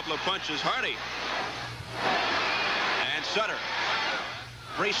couple of punches. Hardy and Sutter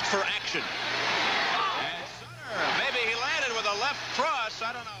braced for action. And Sutter, maybe he landed with a left cross.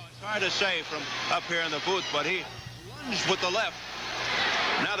 I don't know. It's hard to say from up here in the booth, but he lunged with the left.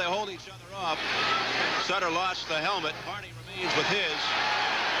 Now they hold each other off. Sutter lost the helmet. Hardy remains with his.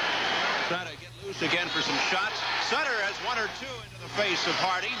 Trying to get loose again for some shots. Sutter has one or two into the face of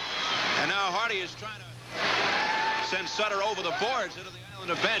Hardy. And now Hardy is trying to send Sutter over the boards into the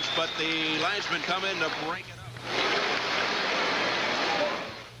Islander bench, but the linesmen come in to break it up.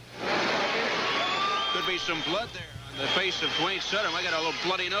 Could be some blood there on the face of Dwayne Sutter. I got a little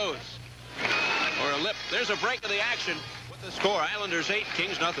bloody nose or a lip. There's a break of the action with the score. Islanders 8,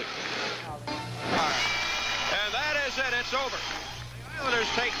 Kings nothing. And that is it. It's over. The Islanders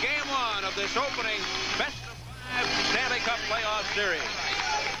take game 1 of this opening best-of-5 Stanley Cup Playoff Series.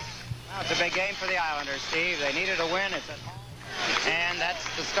 Well, it's a big game for the Islanders, Steve. They needed a win. It's at home. And that's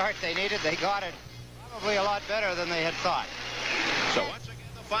the start they needed. They got it probably a lot better than they had thought. So once again,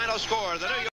 the final score, the New York